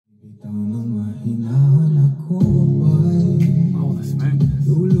Oh, the smoothness.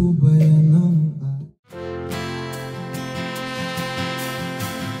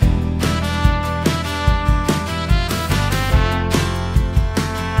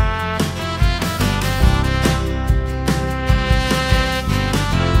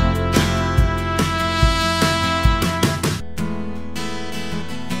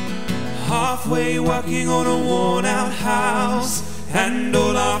 Halfway walking on a worn out house, and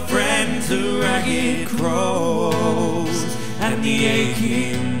all our friends are ragged crows, and the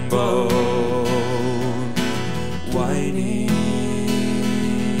aching bone whining.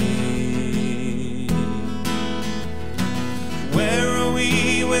 Where are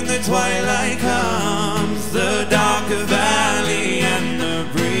we when the twilight comes? The darker valley and the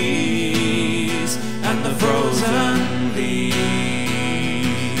breeze and the frozen leaves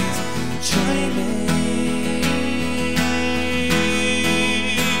chiming,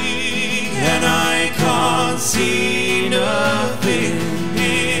 and I can't see nothing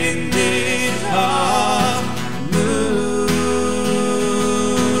in this half moon.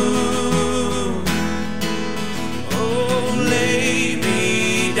 Oh, lay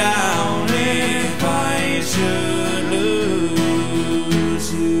me down if I should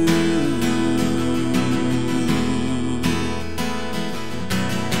lose you.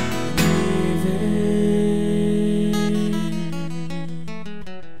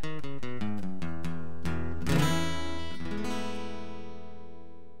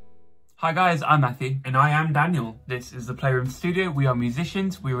 Hi guys, I'm Matthew. And I am Daniel. This is the Playroom Studio. We are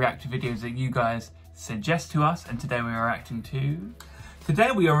musicians. We react to videos that you guys suggest to us. And today we are reacting to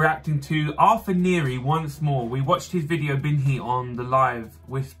Arthur Nery once more. We watched his video Binhi on the live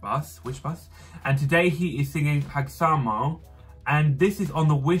Wish Bus. And today he is singing Pagsamo. And this is on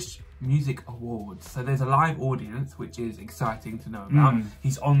the Wish Music Awards. So there's a live audience, which is exciting to know about.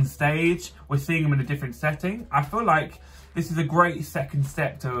 He's on stage. We're seeing him in a different setting. I feel like this is a great second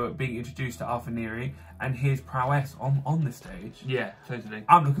step to being introduced to Arthur Nery and his prowess on the stage. Yeah, totally.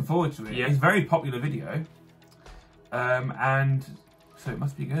 I'm looking forward to it. Yeah. It's a very popular video. And so it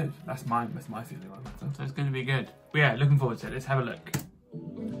must be good. That's my feeling on it. So it's going to be good. But yeah, looking forward to it. Let's have a look.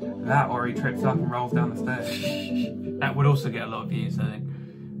 That or he trips up and rolls down the stairs. That would also get a lot of views, I think.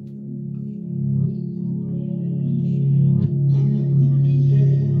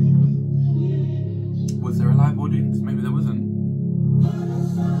 Was there a live audience? Maybe there wasn't.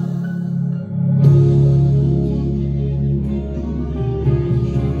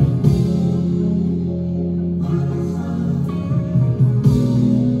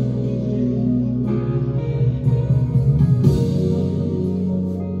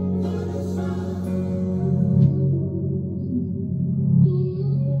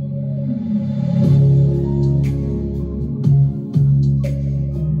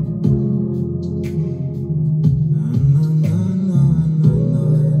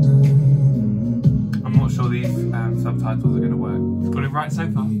 Subtitles are going to work. It's got it right so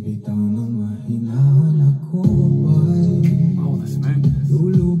far. Oh, the smoothness.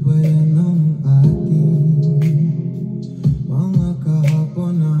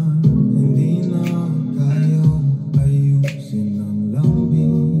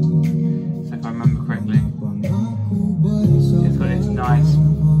 So if I remember correctly, it's got this nice,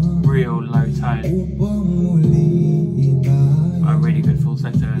 real low tone. A really good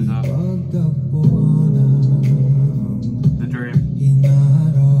falsetto as well.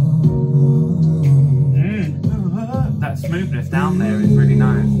 That smoothness down there is really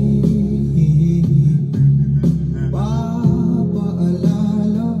nice.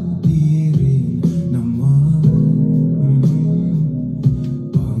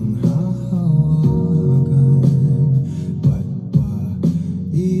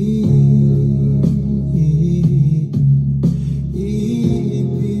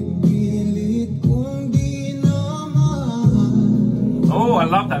 Oh, I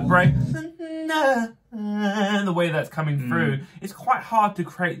love that break. The way that's coming through, it's quite hard to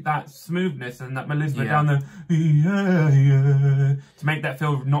create that smoothness and that melisma down the to make that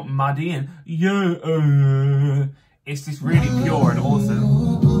feel not muddy and it's just really pure and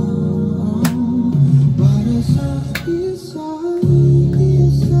awesome.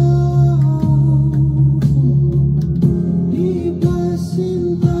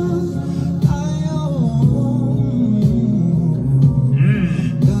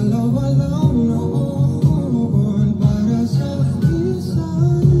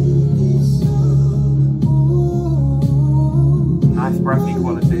 Breathy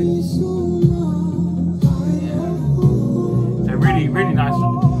quality. So really nice.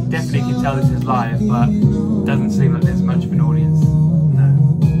 Definitely can tell this is live, but doesn't seem like there's much of an audience. No.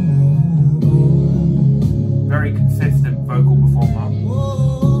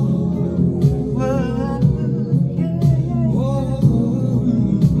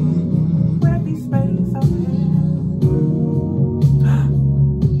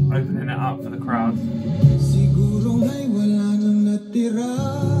 crowd.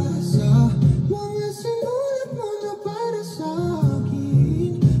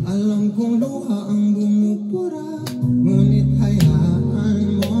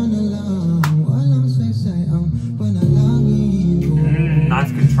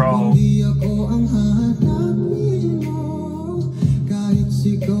 Nice control.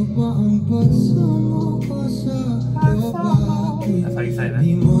 That's how you say that.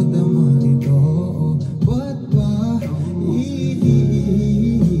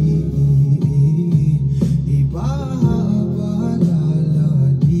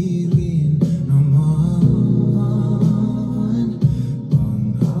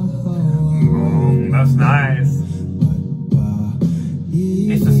 That's nice.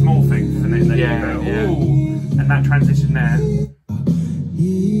 It's the small things, isn't it? That you go, ooh, and that transition there.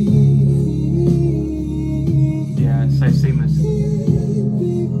 Yeah, it's so seamless.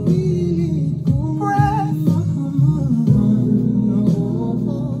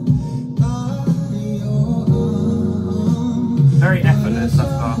 Very effortless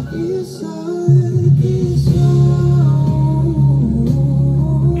thus far.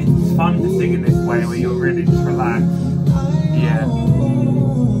 It's fun to sing in this way where you're really just relaxed. Yeah.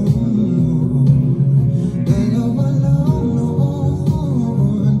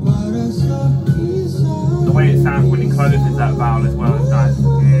 The way it sounds when he closes that vowel as well is nice.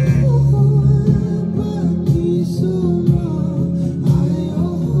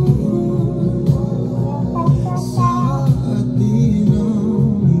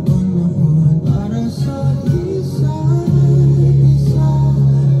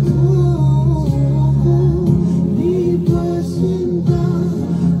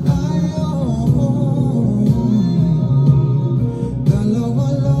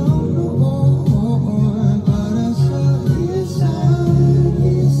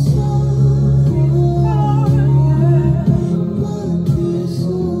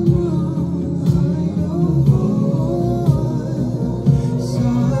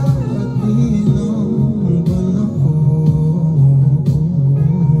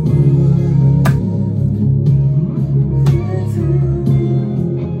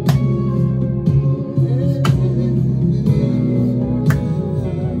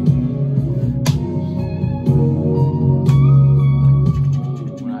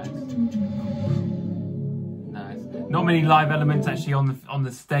 Not many live elements actually on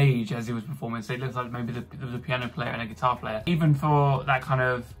the stage as he was performing, so it looks like maybe there was a piano player and a guitar player. Even for that kind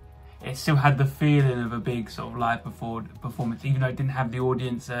of, it still had the feeling of a big sort of live performance, even though it didn't have the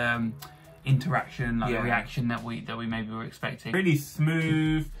audience interaction, like the reaction that we maybe were expecting. Really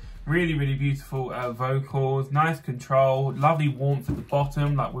smooth, really beautiful vocals, nice control, lovely warmth at the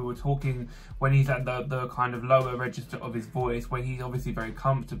bottom, like we were talking when he's at the kind of lower register of his voice, where he's obviously very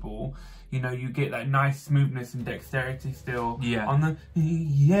comfortable. You know, you get that nice smoothness and dexterity still on the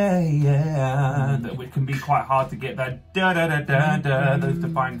which can be quite hard to get that those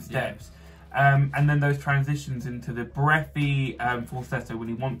defined steps. And then those transitions into the breathy falsetto when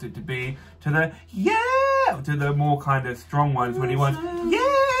he wants it to be, to the to the more kind of strong ones when he wants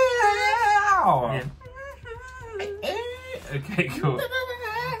Okay, cool.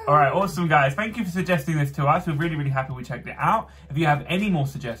 Alright, awesome guys. Thank you for suggesting this to us. We're really happy we checked it out. If you have any more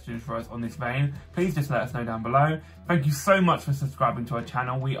suggestions for us on this vein, please just let us know down below. Thank you so much for subscribing to our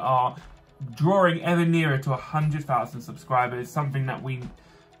channel. We are drawing ever nearer to 100,000 subscribers, something that we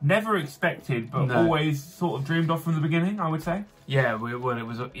never expected, but always sort of dreamed of from the beginning, I would say. Yeah, well, it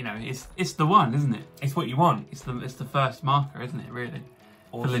was, you know, it's the one, isn't it? It's what you want. It's the first marker, isn't it, really?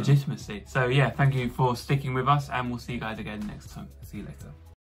 Awesome. For legitimacy. So yeah, thank you for sticking with us, and we'll see you guys again next time. See you later.